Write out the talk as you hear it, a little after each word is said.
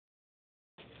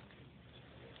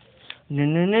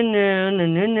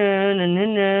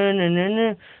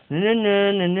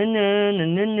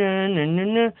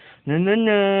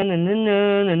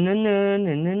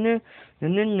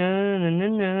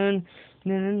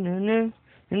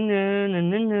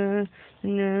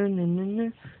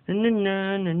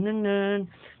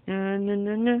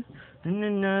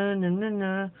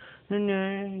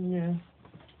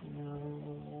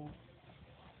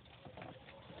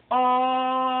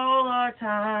All our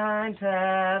times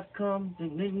have come.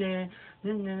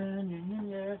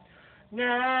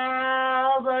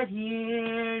 Now, but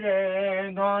here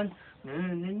they're gone.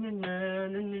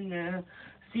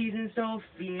 Seasons don't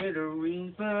fear the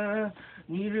reaper,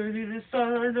 neither do the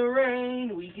sun or the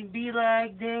rain. We can be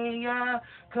like they are.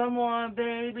 Come on,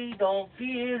 baby, don't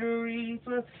fear the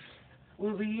reaper.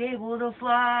 We'll be able to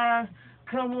fly.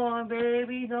 Come on,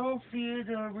 baby, don't fear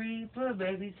the reaper.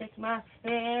 Baby, take my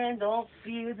hand, don't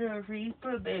fear the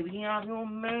reaper. Baby, I'm your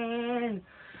man.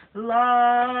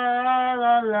 La,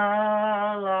 la,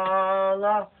 la, la,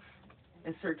 la.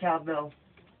 Insert cowbell.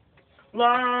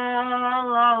 La,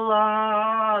 la,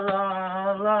 la,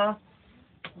 la, la.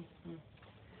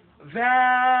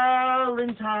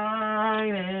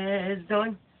 Valentine is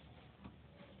done.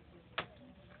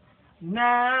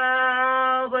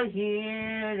 Now, but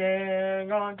here they're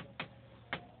gone.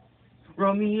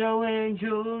 Romeo and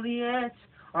Juliet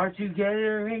are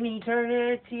together in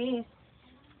eternity.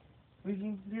 We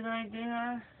can be like they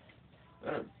are.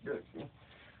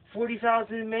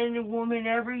 40,000 men and women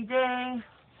every day.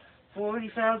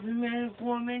 40,000 men and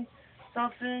women.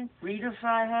 Something.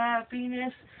 Redefine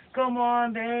happiness. Come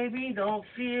on, baby. Don't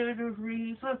fear the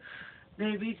reaper.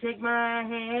 Baby, take my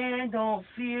hand. Don't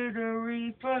fear the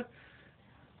reaper.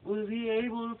 We'll be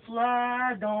able to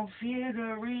fly, don't fear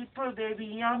the reaper,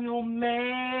 baby, I'm your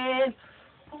man.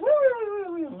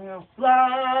 La,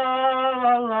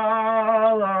 la,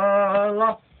 la, la,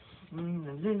 la.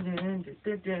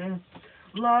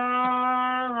 La,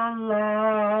 la,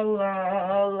 la,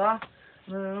 la, la.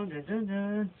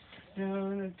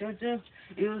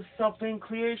 It was something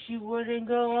clear she wouldn't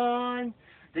go on.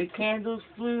 The candles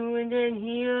flew and then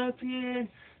he appeared,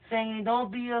 saying,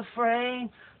 don't be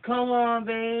afraid. Come on,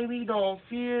 baby, don't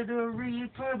fear the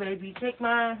reaper. Baby, take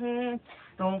my hand.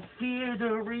 Don't fear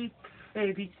the reaper.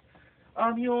 Baby,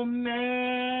 I'm your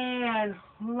man.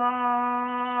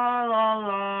 La, la,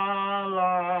 la,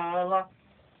 la, la.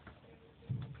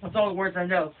 That's all the words I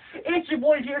know. It's your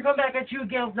boys here. Come back at you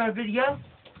again with another video.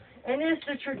 And it's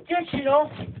the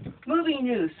traditional movie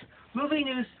news. Movie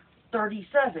news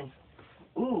 37.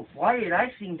 Ooh, why did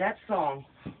I sing that song?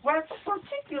 Well, it's a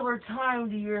particular time of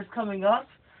the year is coming up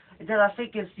that I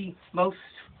think is the most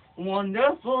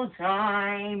wonderful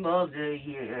time of the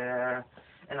year.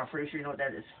 And I'm pretty sure you know what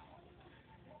that is.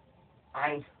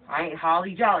 I ain't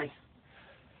holly jolly.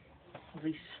 At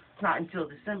least not until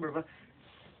December, but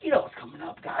you know what's coming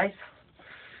up, guys.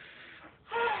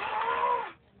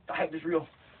 The hype is real.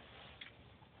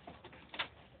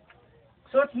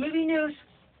 So it's movie news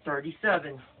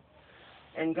 37.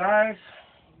 And guys,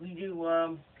 we do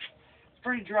it's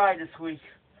pretty dry this week.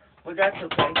 But that's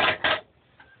okay.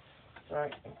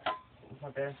 Sorry. My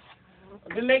bad.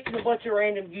 I've been making a bunch of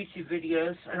random YouTube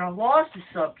videos, and I lost a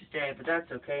sub today, but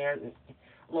that's okay. I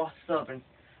lost a sub, and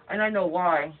I know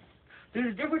why.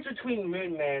 There's a difference between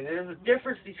Moon Man. There's a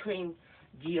difference between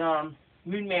the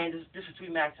Moon Man. There's a difference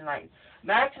between Max and Knight.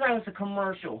 Max and Knight was a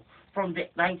commercial from the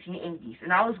 1980s,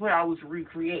 and that was what I was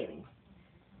recreating.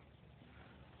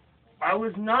 I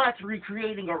was not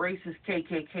recreating a racist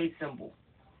KKK symbol.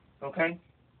 Okay?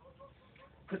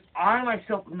 Because I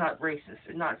myself am not racist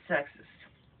and not sexist.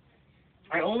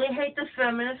 I only hate the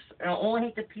feminists, and I only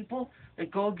hate the people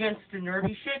that go against the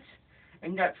nerdy shit,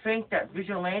 and that think that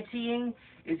vigilanteing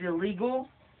is illegal,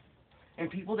 and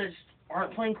people that just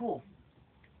aren't playing cool.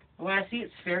 And when I see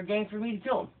it's fair game for me to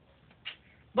kill them.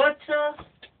 But,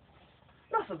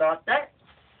 enough about that.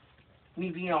 Me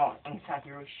being all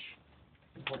anti-hero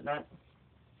and whatnot.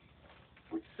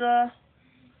 Let's,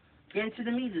 get into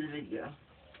the meat of the video.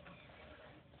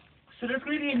 So there's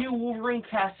going to be a new Wolverine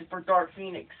casted for Dark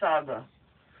Phoenix Saga.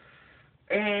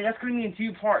 And that's going to be in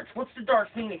 2 parts. What's the Dark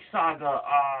Phoenix Saga?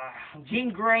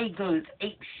 Jean Grey goes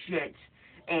apeshit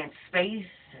in space.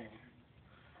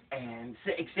 And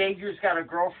Xavier's got a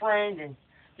girlfriend. And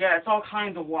yeah, it's all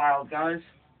kinds of wild, guys.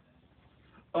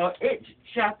 It,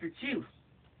 Chapter 2,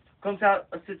 comes out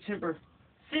September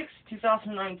 6,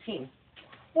 2019.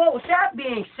 Well, with that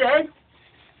being said,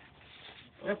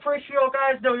 I'm pretty sure you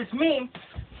guys know this meme.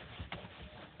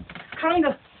 Kind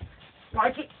of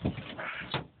like it.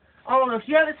 I don't know, if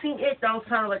you haven't seen it, that was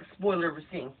kind of like a spoiler of a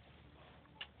scene.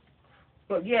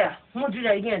 But yeah, I'm going to do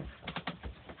that again.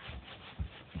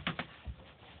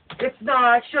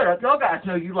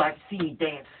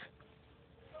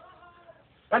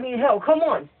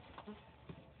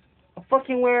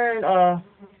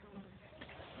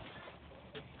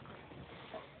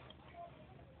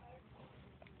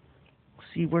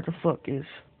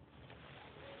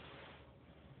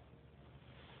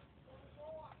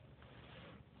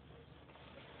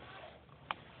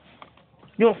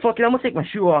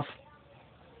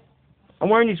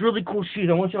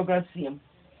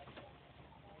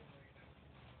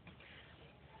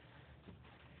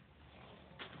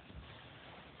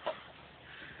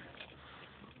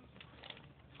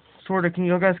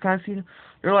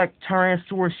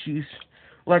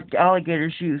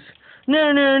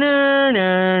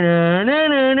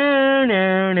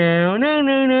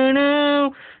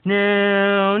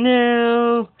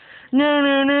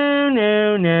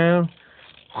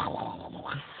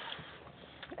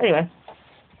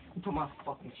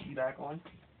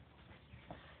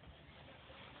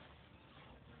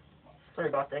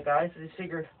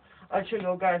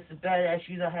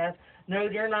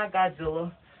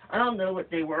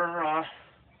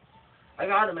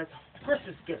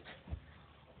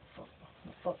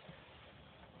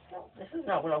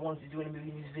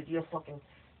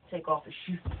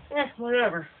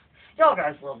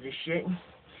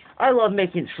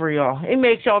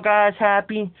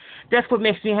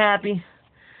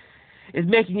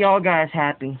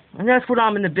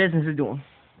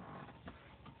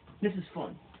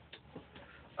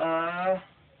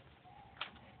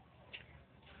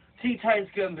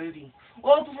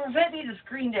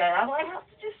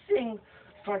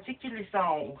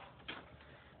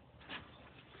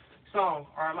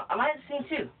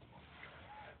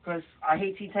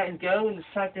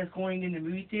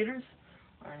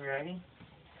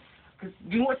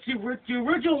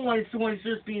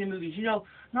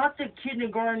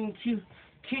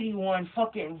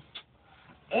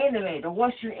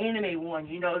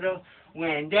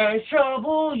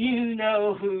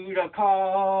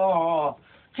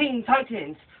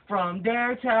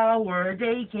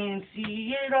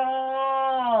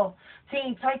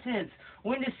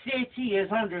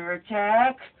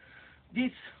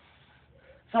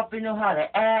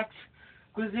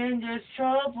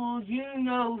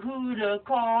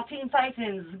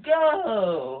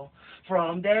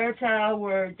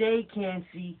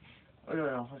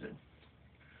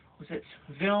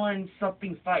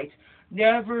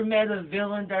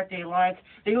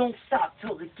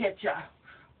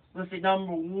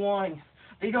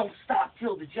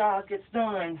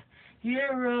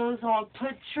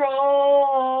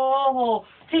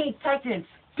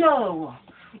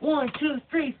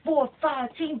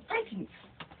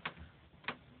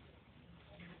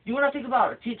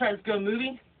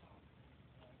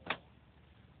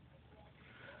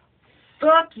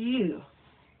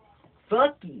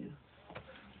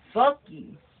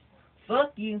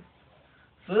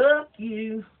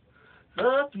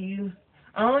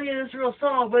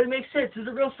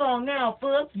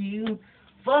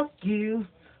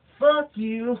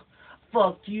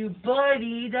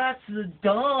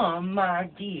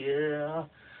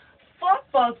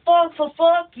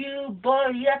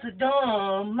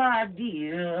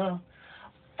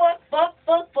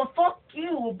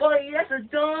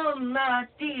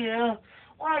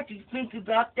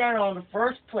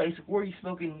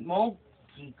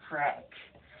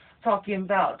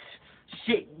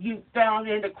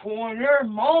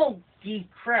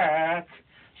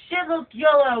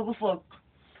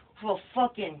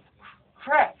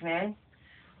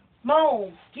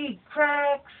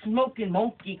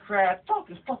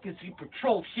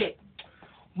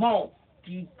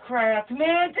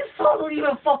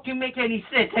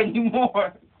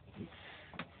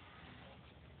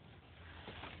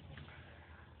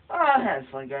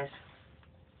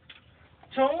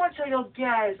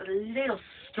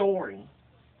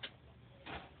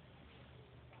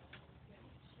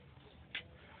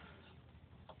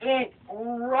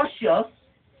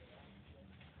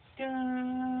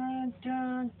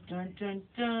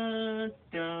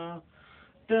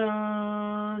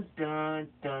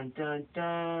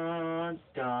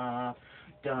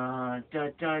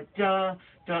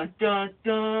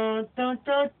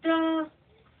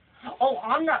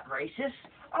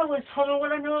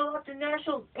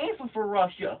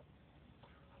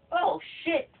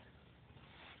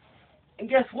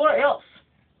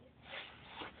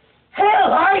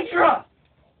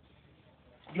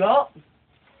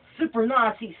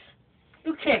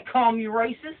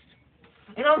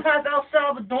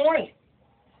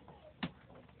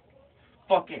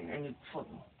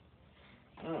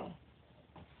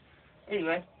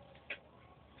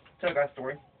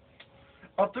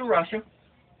 up in Russia.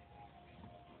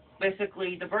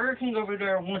 Basically, the Burger King over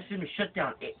there wants them to shut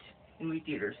down it in movie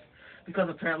theaters because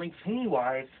apparently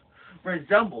Pennywise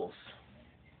resembles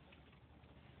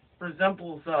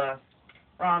Ronald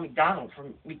McDonald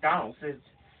from McDonald's,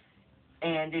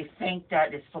 and they think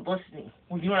that it's publicity.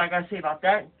 Well, you know what I gotta say about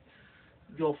that?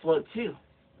 You'll float too.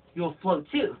 You'll float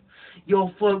too.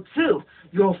 You'll float too.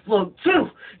 You'll float too.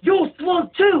 You'll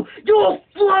float too. You'll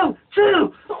float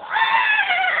too.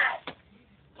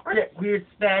 Or that weird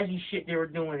spazzy shit they were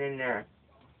doing in there.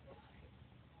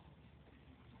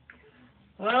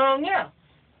 Yeah.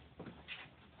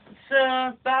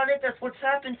 That's about it. That's what's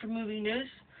happened for movie news.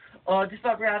 Just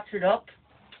about wraps it up.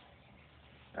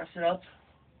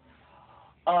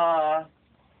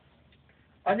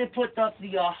 I didn't put up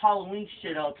the Halloween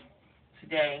shit up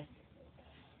today.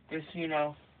 Just,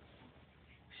 didn't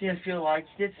feel like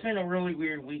it's been a really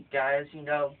weird week, guys.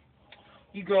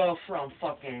 You go from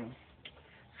fucking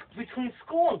between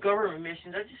school and government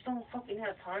missions. I just don't fucking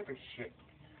have time for shit.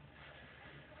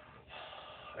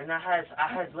 And I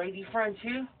had lady friend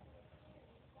too.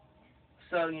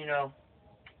 So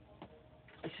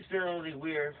it's just been really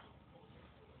weird.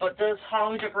 But those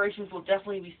Halloween decorations will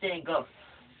definitely be staying up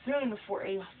soon for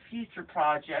a future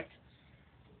project.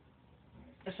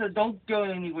 So don't go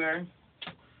anywhere.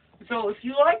 So if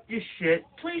you like this shit,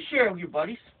 please share it with your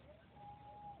buddies.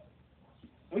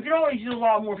 We could always use a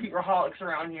lot more Peterholics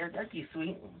around here. That'd be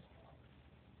sweet.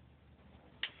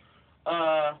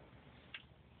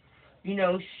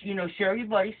 Share with your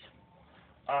buddies.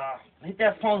 Hit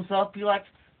that thumbs up. Be like,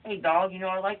 hey dog,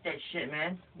 I like that shit,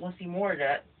 man. Want to see more of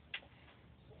that.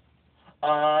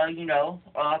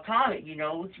 Comment,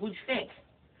 what you think?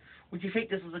 Would you think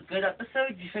this was a good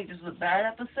episode? Do you think this was a bad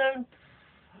episode?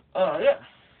 Yeah.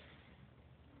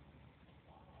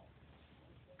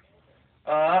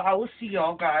 I will see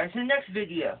y'all guys in the next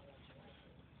video.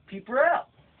 Peeper out.